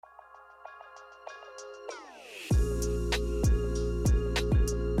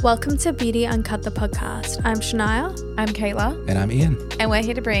Welcome to Beauty Uncut, the podcast. I'm Shania. I'm Kayla. And I'm Ian. And we're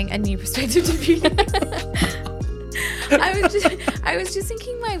here to bring a new perspective to beauty. I was just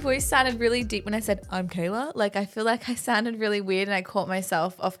thinking my voice sounded really deep when I said, I'm Kayla. Like, I feel like I sounded really weird and I caught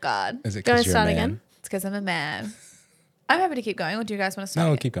myself off guard. Is it because you're a man? Again? It's because I'm a man. I'm happy to keep going, or do you guys want to start?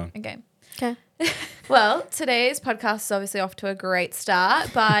 No, again? keep going. Okay. Well, today's podcast is obviously off to a great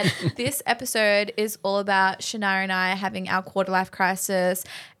start, but this episode is all about Shania and I having our quarter life crisis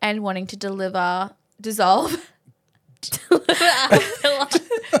and wanting to dissolve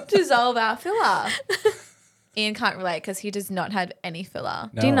our filler. Ian can't relate because he does not have any filler.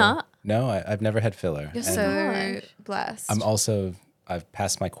 No, Do you not? No, I've never had filler. You're And so blessed. I've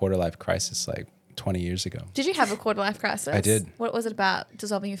passed my quarter life crisis like 20 years ago. Did you have a quarter life crisis? I did. What was it about?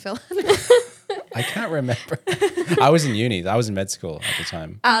 Dissolving your filler? I can't remember. I was in uni. I was in med school at the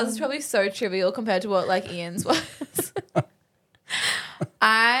time. Ours is probably so trivial compared to what like Ian's was.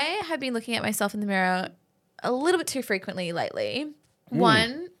 I have been looking at myself in the mirror a little bit too frequently lately. Before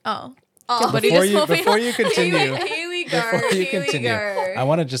you continue, Here we go. I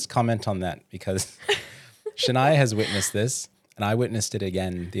want to just comment on that because Shania has witnessed this, and I witnessed it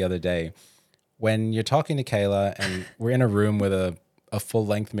again the other day. When you're talking to Kayla and we're in a room with a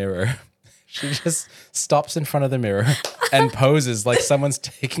full-length mirror, she just stops in front of the mirror and poses like someone's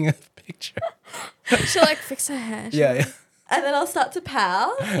taking a picture. She'll like fix her hair. Yeah. And then I'll start to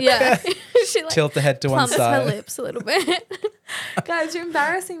pout. Yeah. She like Tilt the head to one plumpers side. her lips a little bit. Guys, you're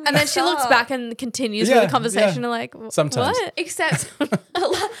embarrassing me. And then she looks back and continues Yeah, with the conversation yeah. like, Sometimes. what? Except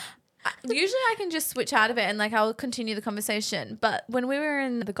usually I can just switch out of it and like I'll continue the conversation. But when we were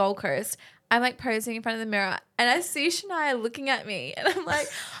in the Gold Coast, I'm like posing in front of the mirror and I see Shania looking at me and I'm like,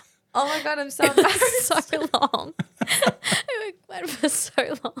 oh my God, I'm so embarrassed. So long. It went for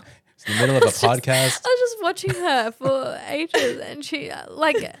so long. It's in the middle of a podcast. I was just watching her for ages and she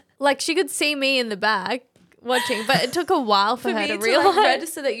like she could see me in the back watching, but it took a while for her me to to realize. like,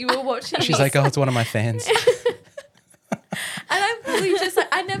 register that you were watching. She's like, oh, it's one of my fans. And I'm probably just like,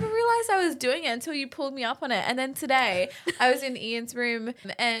 I never realized I was doing it until you pulled me up on it. And then today I was in Ian's room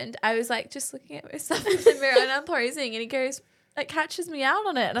and I was like just looking at myself in the mirror and I'm posing and he goes, like catches me out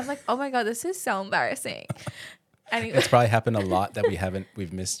on it. And I'm like, oh my God, this is so embarrassing. Anyway. It's probably happened a lot that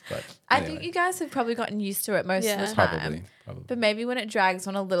we've missed, but I anyway. think you guys have probably gotten used to it most of the time. Probably. But maybe when it drags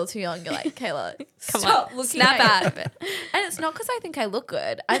on a little too long, you're like, Kayla, Come stop on, looking snap at out of it. And it's not because I think I look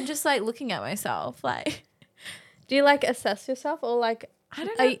good. I'm just like looking at myself like. Do you like assess yourself or like, I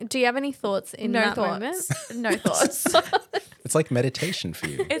don't know. do you have any thoughts in that moment? No thoughts. It's like meditation for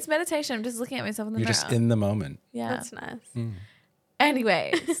you. It's meditation. I'm just looking at myself in the You're mirror. just in the moment. Yeah. That's nice.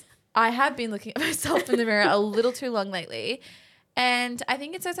 Anyways, I have been looking at myself in the mirror a little too long lately. And I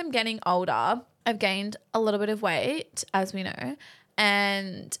think it's as I'm getting older, I've gained a little bit of weight, as we know.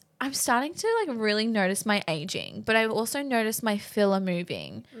 And I'm starting to like really notice my aging. But I've also noticed my filler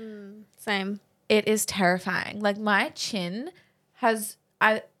moving. Same. It is terrifying. Like my chin has,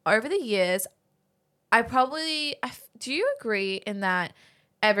 over the years, do you agree in that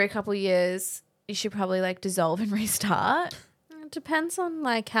every couple of years you should probably like dissolve and restart? It depends on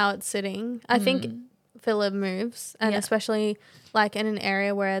like how it's sitting. I think filler moves and especially like in an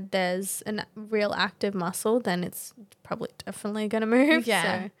area where there's a real active muscle, then it's probably definitely going to move.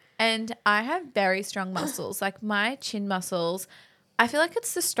 Yeah. So. And I have very strong muscles. Like my chin muscles, I feel like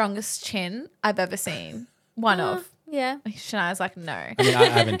it's the strongest chin I've ever seen. One of. Yeah. Shania's like, no. I mean, I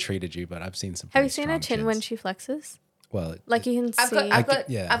haven't treated you, but I've seen some. Have you seen her strong chin when chins. she flexes? Well, Like you can see. I've got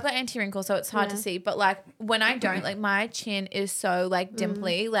yeah. anti-wrinkle, so it's hard to see. But like when I don't, like my chin is so like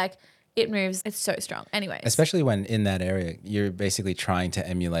dimply, like it moves. It's so strong. Anyways. especially when in that area, you're basically trying to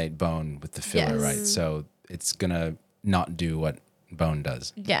emulate bone with the filler, Yes. right? So it's gonna not do what bone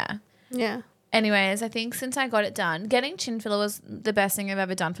does. Yeah. Yeah. Anyways, I think since I got it done, getting chin filler was the best thing I've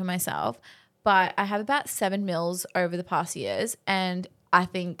ever done for myself. But I have about 7 mils over the past years, and I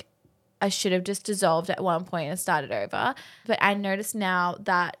think I should have just dissolved at one point and started over. But I notice now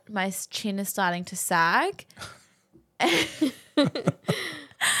that my chin is starting to sag.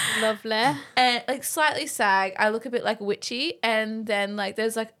 Lovely. And like slightly sag. I look a bit like witchy, and then like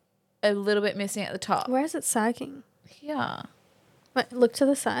there's like a little bit missing at the top. Where is it sagging? Yeah. Wait, look to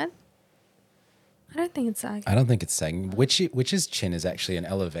the side. I don't think it's sagging. I don't think it's sagging. Witch's chin is actually an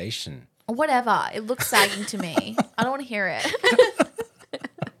elevation. Whatever. It looks sagging to me. I don't want to hear it.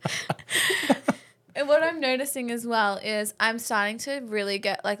 And what I'm noticing as well is I'm starting to really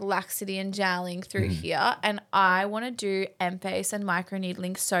get like laxity and jowling through here. And I want to do M-face and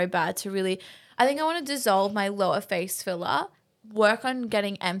microneedling so bad to really, I think I want to dissolve my lower face filler work on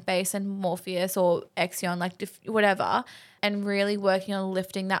getting M-Face and Morpheus or Exion, like whatever, and really working on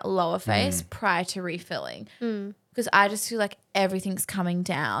lifting that lower face prior to refilling. Because I just feel like everything's coming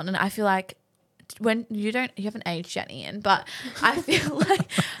down, and I feel like when you haven't aged yet, Ian, but I feel like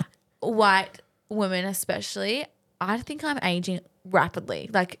white women especially, I think I'm aging rapidly.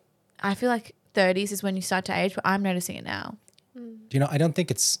 Like I feel like 30s is when you start to age, but I'm noticing it now. Do you know, I don't think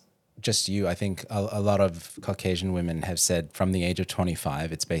it's just you. I think a lot of Caucasian women have said from the age of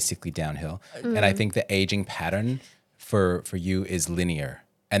 25, it's basically downhill. And I think the aging pattern for you is linear.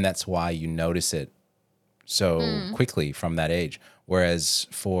 And that's why you notice it so quickly from that age. Whereas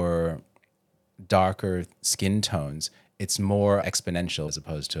for darker skin tones, it's more exponential as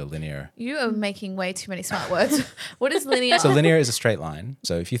opposed to linear. You are making way too many smart words. What is linear? So linear is a straight line.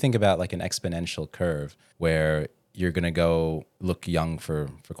 So if you think about like an exponential curve where you're going to go look young for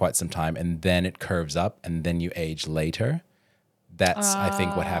quite some time and then it curves up and then you age later. That's, I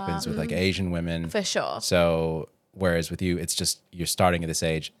think, what happens with like Asian women. For sure. So whereas with you, it's just you're starting at this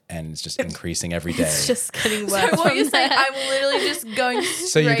age and it's just increasing every day. It's just getting worse. So what you're saying, I'm literally just going straight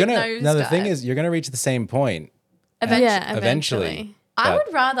So you're going to, now the thing nosedive. is you're going to reach the same point Eventually. I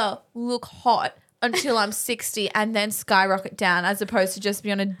would rather look hot until I'm 60 and then skyrocket down as opposed to just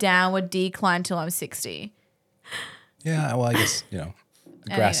be on a downward decline till I'm 60. Yeah, well, I guess, the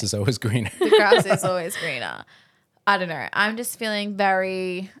grass Anyway. is always greener. The grass is always greener. I don't know. I'm just feeling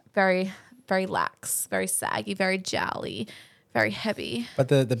very, very, very lax, very saggy, very jowly, very heavy. But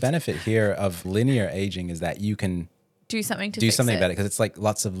the benefit here of linear aging is that you can Do something to do fix something it. about it because it's like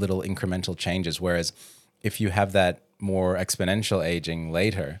lots of little incremental changes. Whereas if you have that more exponential aging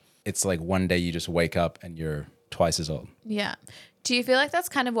later, it's like one day you just wake up and you're twice as old. Yeah. Do you feel like that's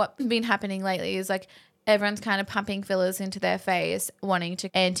kind of what's been happening lately is like everyone's kind of pumping fillers into their face, wanting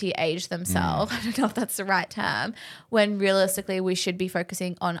to anti-age themselves. I don't know if that's the right term, when realistically we should be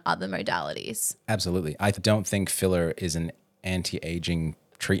focusing on other modalities. Absolutely. I don't think filler is an anti-aging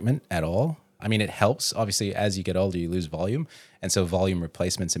treatment at all. I mean, it helps. Obviously, as you get older, you lose volume. And so volume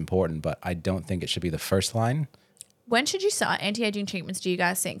replacement's important, but I don't think it should be the first line. When should you start anti-aging treatments, do you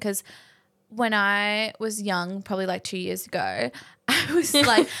guys think? Because when I was young, probably like 2 years ago, I was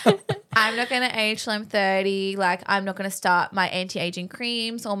like, I'm not going to age till I'm 30. Like, I'm not going to start my anti-aging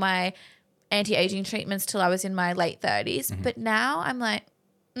creams or my anti-aging treatments till I was in my late 30s. But now I'm like,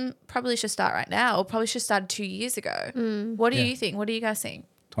 probably should start right now, or probably should start 2 years ago. What do you think? What do you guys think?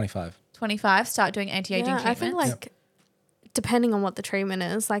 25. 25, start doing anti-aging treatments? I think like depending on what the treatment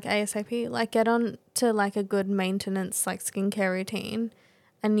is, like ASAP, like get on to like a good maintenance like skincare routine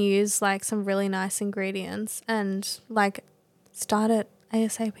and use like some really nice ingredients and like start it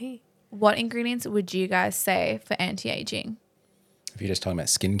ASAP. What ingredients would you guys say for anti-aging? If you're just talking about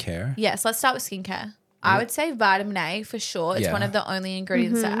skincare. Yes, let's start with skincare. I would say vitamin A for sure. It's one of the only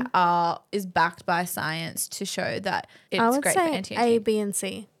ingredients that is backed by science to show that it's I would great for say anti-aging. A, B, and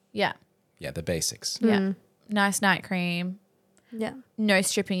C. Yeah. Yeah, the basics. Yeah. Nice night cream. Yeah. No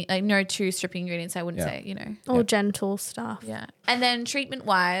stripping, like no two stripping ingredients, I wouldn't say, Or gentle stuff. Yeah. And then treatment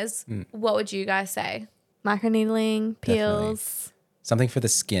wise, what would you guys say? Microneedling, peels. Something for the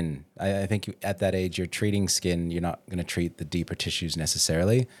skin. I think at that age, you're treating skin. You're not going to treat the deeper tissues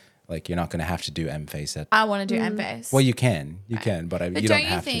necessarily. Like you're not going to have to do M-Face. I want to do M-Face. Well, you can, but But you don't don't you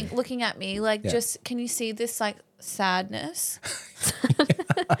have think, to. looking at me, like just, can you see this like sadness?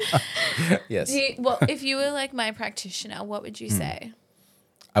 Yes. Well, if you were like my practitioner, what would you say?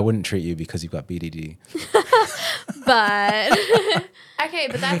 I wouldn't treat you because you've got BDD. But Okay,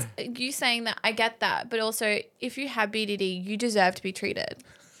 but that's you saying that. I get that, but also if you have BDD, you deserve to be treated.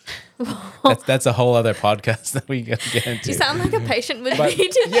 That's a whole other podcast that we get into. you sound like a patient with But- me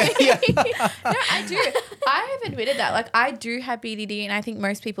today. No, I do. I have admitted that. Like, I do have BDD, and I think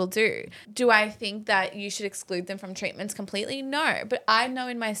most people do. Do I think that you should exclude them from treatments completely? No, but I know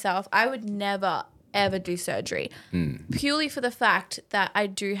in myself, I would never ever do surgery purely for the fact that I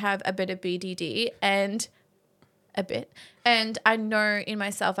do have a bit of BDD and I know in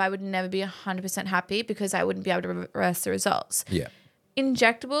myself I would never be 100% happy because I wouldn't be able to reverse the results. Yeah.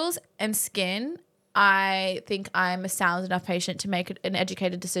 Injectables and skin, I think I'm a sound enough patient to make an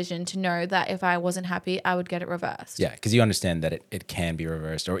educated decision to know that if I wasn't happy, I would get it reversed. Yeah, because you understand that it can be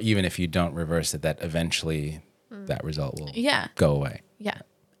reversed, or even if you don't reverse it, that eventually that result will go away. Yeah.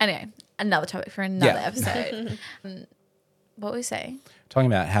 Anyway, another topic for another episode. What were we saying?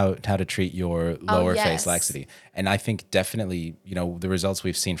 Talking about how to treat your lower yes. face laxity. And I think definitely, the results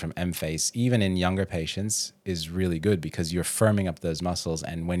we've seen from M-Face, even in younger patients, is really good because you're firming up those muscles.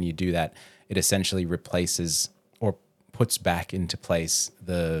 And when you do that, it essentially replaces or puts back into place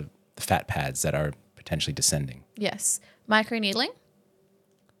the fat pads that are potentially descending. Yes. Microneedling?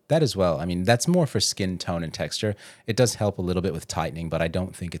 That as well. I mean, that's more for skin tone and texture. It does help a little bit with tightening, but I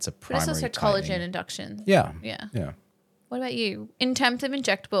don't think it's a But primary it's also tightening. collagen induction. Yeah. Yeah. Yeah. What about you? In terms of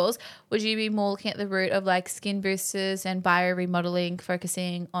injectables, would you be more looking at the route of like skin boosters and bio remodeling,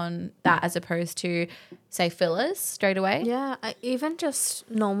 focusing on that as opposed to, say, fillers straight away? Yeah, even just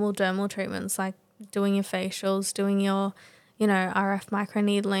normal dermal treatments like doing your facials, doing your, RF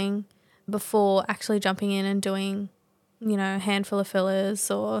microneedling before actually jumping in and doing, a handful of fillers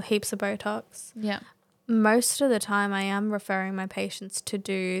or heaps of Botox. Yeah. Most of the time I am referring my patients to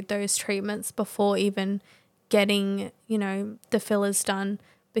do those treatments before even getting, the fillers done,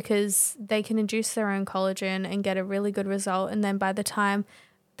 because they can induce their own collagen and get a really good result. And then by the time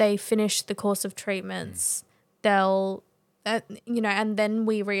they finish the course of treatments, they'll, and then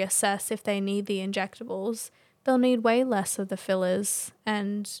we reassess if they need the injectables. They'll need way less of the fillers,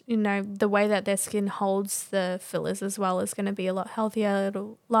 and, the way that their skin holds the fillers as well is going to be a lot healthier.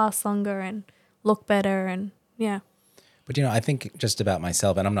 It'll last longer and look better, and yeah. But, I think just about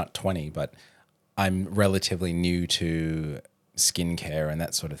myself, and I'm not 20, but I'm relatively new to skincare and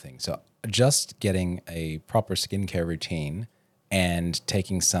that sort of thing. So just getting a proper skincare routine and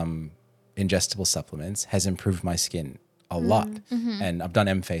taking some ingestible supplements has improved my skin a lot. Mm-hmm. And I've done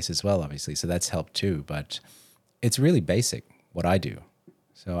M-Face as well, obviously, so that's helped too. But it's really basic what I do.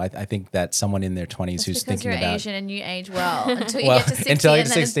 So I think that someone in their 20s who's thinking you're about... Asian and you age well until you get to 60 until I and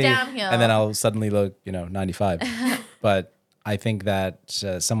get then 60, it's downhill. and then I'll suddenly look, 95. But I think that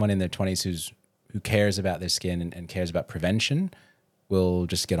someone in their 20s who cares about their skin and cares about prevention will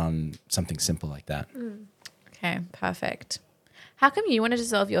just get on something simple like that. Okay, perfect. How come you want to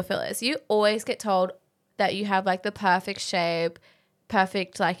dissolve your fillers? You always get told that you have like the perfect shape,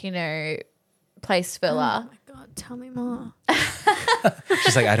 perfect place filler. Oh my God, tell me more.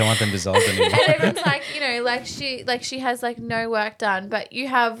 She's like, I don't want them dissolved anymore. And everyone's like, she has like no work done, but you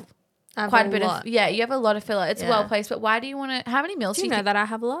have quite a bit of, you have a lot of filler. It's well placed, but why do you want to, how many mils do you know that I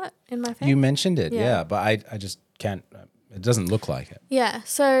have a lot in my face? You mentioned it, yeah, but I just can't, it doesn't look like it. Yeah,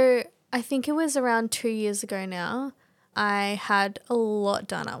 so I think it was around 2 years ago now. I had a lot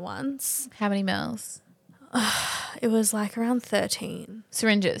done at once. How many mils? It was like around 13.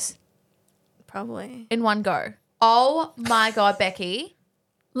 Syringes? Probably. In one go. Oh my God, Becky.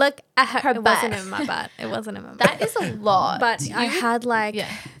 Look, it wasn't in my butt. It wasn't in my butt. That is a lot. But I had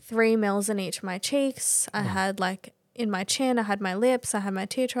 3 mils in each of my cheeks. I had in my chin, I had my lips, I had my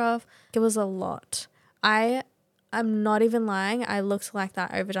tear trough. It was a lot. I'm not even lying. I looked like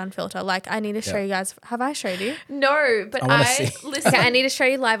that overdone filter. Like, I need to show you guys. Have I showed you? No, but listen. Okay, I need to show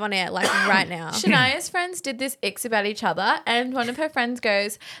you live on air, right now. Shania's friends did this X about each other, and one of her friends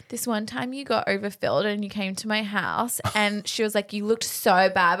goes, this one time you got overfilled and you came to my house, and she was like, you looked so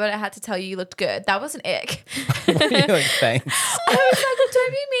bad, but I had to tell you looked good. That was an ick. You're like, thanks. I was like,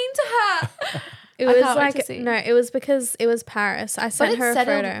 don't be mean to her. It was it was because it was Paris. I sent her a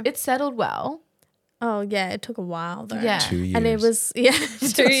photo. It settled well. Oh, yeah, it took a while though. Yeah. 2 years. And it was,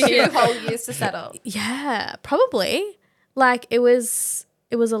 2 whole years to settle. Yeah, probably. It was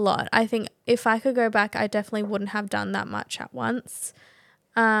a lot. I think if I could go back, I definitely wouldn't have done that much at once.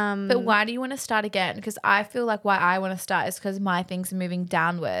 But why do you want to start again? Because I feel like why I want to start is because my things are moving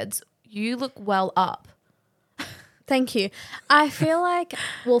downwards. You look well up. Thank you. I feel like,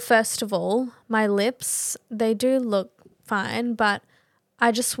 well, first of all, my lips, they do look fine, but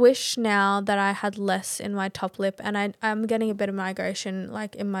I just wish now that I had less in my top lip, and I'm getting a bit of migration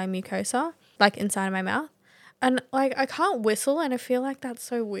in my mucosa, inside of my mouth. And I can't whistle, and I feel like that's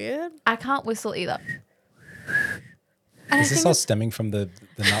so weird. I can't whistle either. Is this all stemming from the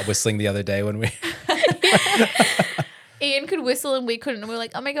not whistling the other day when we... Ian could whistle and we couldn't. And we were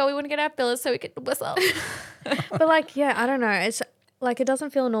like, oh my God, we want to get our fillers so we could whistle. But I don't know. It's it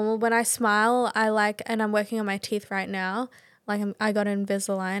doesn't feel normal. When I smile, and I'm working on my teeth right now. I got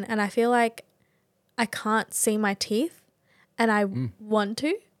Invisalign, and I feel like I can't see my teeth, and I want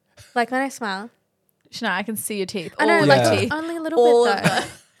to. When I smile. Shania, I can see your teeth. I know, teeth. only a little bit though.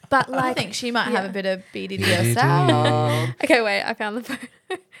 But I think she might have a bit of BDD herself. Okay, wait, I found the photo.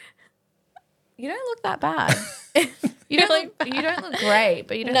 You don't look that bad. You don't look great,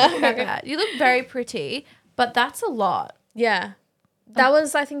 but you don't look that bad. You look very pretty, but that's a lot. Yeah. That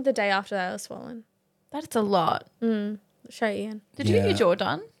was, I think, the day after that I was swollen. That's a lot. Show Ian. Did you get your jaw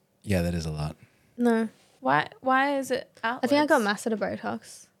done? Yeah, that is a lot. No. Why is it outwards? I think I got masseter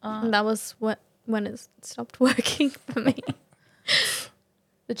Botox. And that was when it stopped working for me.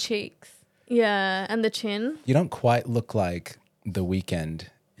 The cheeks. Yeah, and the chin. You don't quite look like The Weeknd,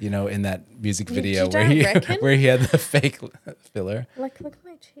 in that music video where he had the fake filler. Look at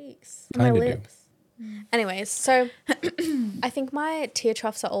my cheeks. Kinda My do. lips. Anyways, so I think my tear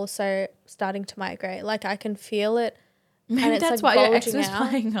troughs are also starting to migrate. Like I can feel it. Maybe it's that's like why your ex bulging was out.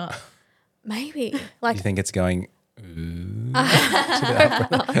 playing up. Maybe. Like You think it's going? Ooh.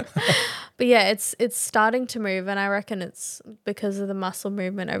 but yeah, it's starting to move, and I reckon it's because of the muscle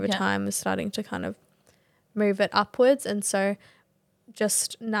movement over time is starting to kind of move it upwards, and so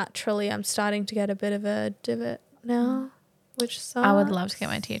just naturally I'm starting to get a bit of a divot now, which sucks. I would love to get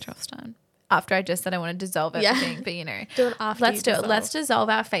my tear troughs done. After I just said I want to dissolve everything, but you know, do it after. let's do it. Let's dissolve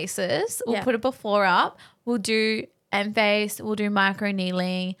our faces. We'll put it before up. We'll do M face. We'll do micro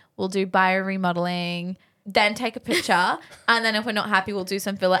needling. We'll do bio remodeling. Then take a picture, and then if we're not happy, we'll do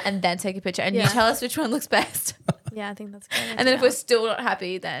some filler, and then take a picture. And you tell us which one looks best. Yeah, I think that's good. And then if we're still not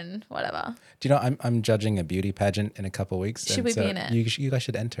happy, then whatever. Do you know I'm judging a beauty pageant in a couple of weeks? Should we be in it? You guys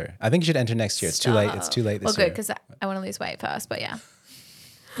should enter. I think you should enter next year. It's too late. It's too late this Well, year. good, because I want to lose weight first. But yeah,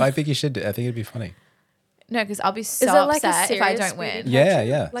 I think you should. I think it'd be funny. no, because I'll be so Is it like a upset if I serious don't beauty win. pageant?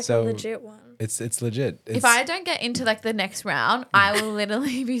 Yeah. Like So a legit one. it's legit. If I don't get into like the next round, I will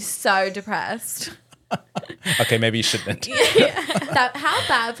literally be so depressed. Okay, maybe you shouldn't. How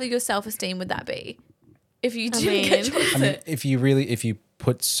bad for your self-esteem would that be if you didn't get chosen? I mean, if you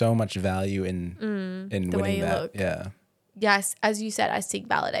put so much value in way winning you that, look. yeah. Yes, as you said, I seek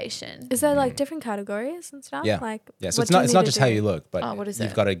validation. Is there like different categories and stuff? Yeah. Like Yeah. So what it's do not need just to how do? you look, but what is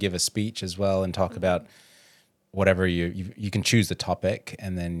you've it? got to give a speech as well and talk about whatever you can choose the topic,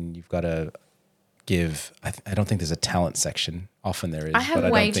 and then you've got to give. I don't think there's a talent section. Often there is. I but have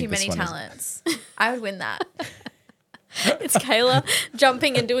don't way think too this many one is. talents. I would win that. It's Kayla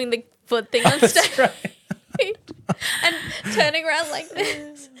jumping and doing the foot thing on stage and turning around like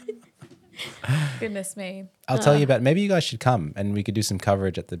this. Goodness me. I'll tell you about. Maybe you guys should come and we could do some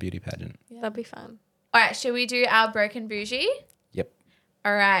coverage at the beauty pageant. That'd be fun. All right, should we do our broken bougie? Yep.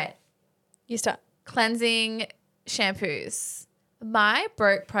 All right. You start. Cleansing shampoos. My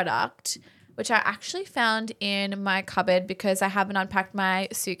broke product, which I actually found in my cupboard because I haven't unpacked my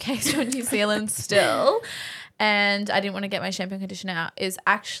suitcase from New Zealand still, and I didn't want to get my shampoo and conditioner out, is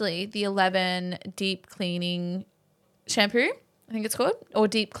actually the 11 deep cleaning shampoo, I think it's called, or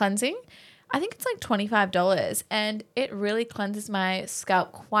deep cleansing. I think it's like $25, and it really cleanses my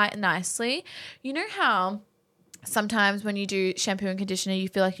scalp quite nicely. You know how sometimes when you do shampoo and conditioner, you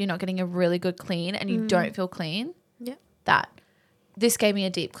feel like you're not getting a really good clean and you don't feel clean? Yeah. This gave me a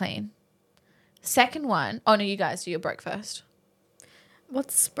deep clean. Second one, oh no, you guys do your broke first.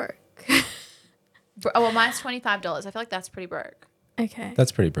 What's broke? Well, mine's $25. I feel like that's pretty broke. Okay.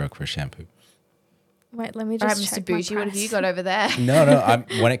 That's pretty broke for shampoo. Wait, let me All right, just Mr. check my Bougie, what have price. you got over there? No.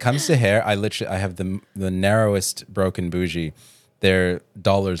 When it comes to hair, I have the narrowest broken bougie. They're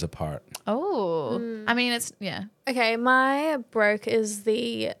dollars apart. Oh, I mean, it's, yeah. Okay, my broke is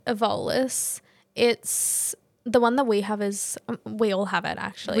the Evolus. It's the one that we have is we all have it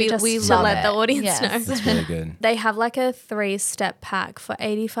actually. We to love let the it. audience Yes. know. It's really good. They have like a 3-step pack for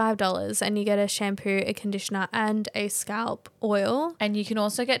 $85, and you get a shampoo, a conditioner, and a scalp oil. And you can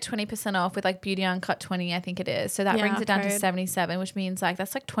also get 20% off with like Beauty Uncut 20, I think it is. So that Yeah, brings it down to code. 77, which means like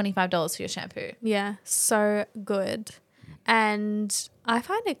that's like $25 for your shampoo. Yeah, so good. And I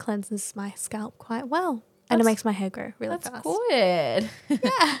find it cleanses my scalp quite well. And it That's- makes my hair grow really That's fast. good.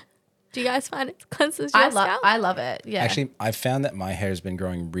 Do you guys find it cleanses your scalp? I love it. Yeah. Actually, I've found that my hair has been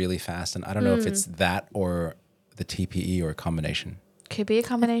growing really fast, and I don't know if it's that or the TPE or a combination. Could be a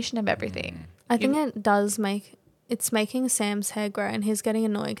combination of everything. I think it does it's making Sam's hair grow, and he's getting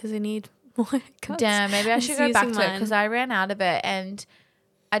annoyed because he needs more haircuts. Damn, maybe I He's should go back using to it mine. because I ran out of it, and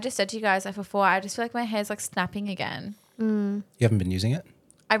I just said to you guys like before, I just feel like my hair's like snapping again. You haven't been using it?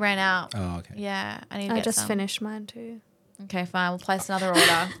 I ran out. Oh, okay. Yeah, I need to I get just some. finished mine too. Okay, fine. We'll place another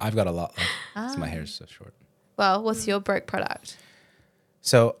order. I've got a lot left because my hair is so short. Well, what's your broke product?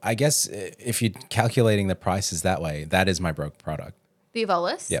 So I guess if you're calculating the prices that way, that is my broke product. The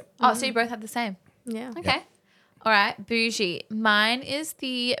Evolus? Yep. Oh, so you both have the same. Yeah. Okay. All right, bougie. Mine is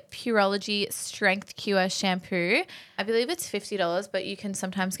the Pureology Strength Cure shampoo. I believe it's $50, but you can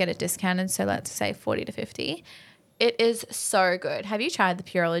sometimes get it discounted. So let's say $40 to $50. It is so good. Have you tried the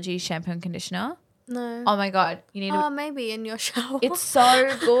Pureology shampoo and conditioner? No. Oh my God. You need to. Oh, maybe in your shower. It's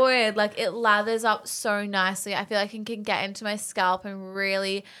so good. Like it lathers up so nicely. I feel like it can get into my scalp and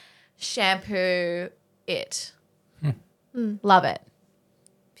really shampoo it. Love it.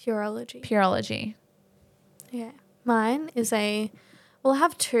 Pureology. Pureology. Yeah. Mine is well, I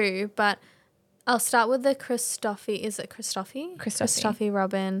have two, but I'll start with the Christoffi. Is it Christoffi? Christoffi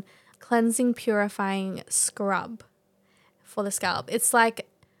Robin Cleansing Purifying Scrub for the scalp. It's like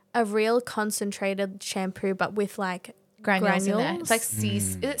a real concentrated shampoo, but with like granules in there. granules. It's like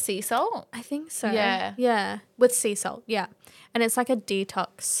is it sea salt? I think so. Yeah. Yeah. With sea salt. Yeah. And it's like a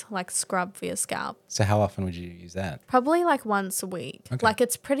detox, like scrub for your scalp. So how often would you use that? Probably like once a week. Okay. Like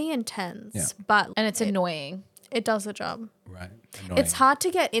it's pretty intense, Yeah. but And it's annoying. it does the job. Right. It's hard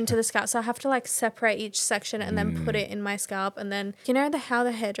to get into the scalp, so I have to like separate each section and then put it in my scalp, and then how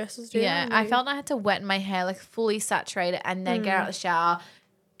the hairdressers do. Yeah. that? I felt I had to wet my hair, like fully saturate it, and then get out of the shower,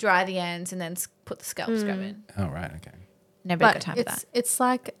 dry the ends, and then put the scalp scrub in. Oh, right. Okay. Never but got time for that. it's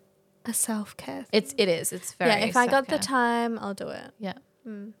like a self-care. It is. It's very. Yeah, if I got the self-care. time, I'll do it. Yeah.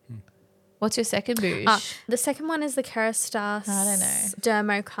 What's your second boosh? The second one is the Kerastase I don't know.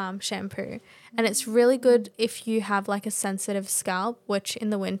 Dermo Calm shampoo. And it's really good if you have like a sensitive scalp, which in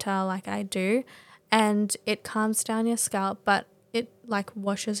the winter, like I do, and it calms down your scalp, but it like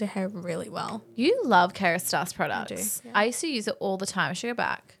washes your hair really well. You love Kerastase products. do, yeah. I used to use it all the time. I should go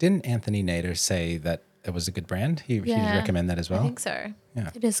back. Didn't Anthony Nader say that it was a good brand? He'd recommend that as well. I think so.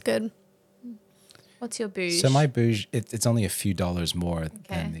 It is good. What's your boosh? So my bouge, it's only a few dollars more than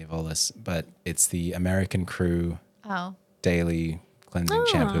Okay. the Evolis, but it's the American Crew Oh, Daily Cleansing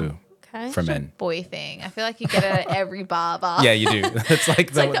Shampoo Okay. for men. boy thing. I feel like you get it at every barber. Yeah, you do. It's like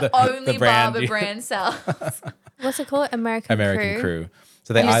It's like the only brand barber brand sells. What's it called? American Crew.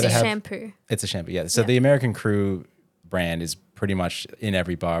 So they And it's either a have shampoo. it's a shampoo. Yeah. So the American Crew brand is pretty much in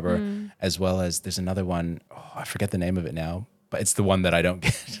every barber, as well as there's another one. Oh, I forget the name of it now, but it's the one that I don't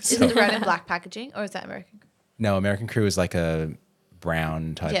get. Is So, it the red and black packaging, or is that American? no, American Crew is like a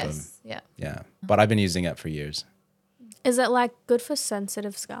brown type of. Yes. Yeah. Yeah. But I've been using it for years. Is it like good for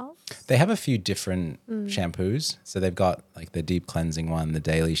sensitive scalp? They have a few different shampoos. So they've got like the deep cleansing one, the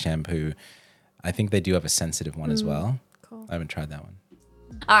daily shampoo. I think they do have a sensitive one as well. Cool. I haven't tried that one.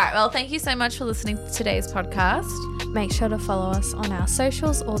 All right. Well, thank you so much for listening to today's podcast. Make sure to follow us on our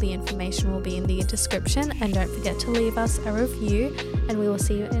socials. All the information will be in the description. And don't forget to leave us a review. And we will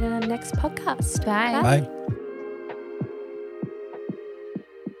see you in our next podcast. Bye. Bye.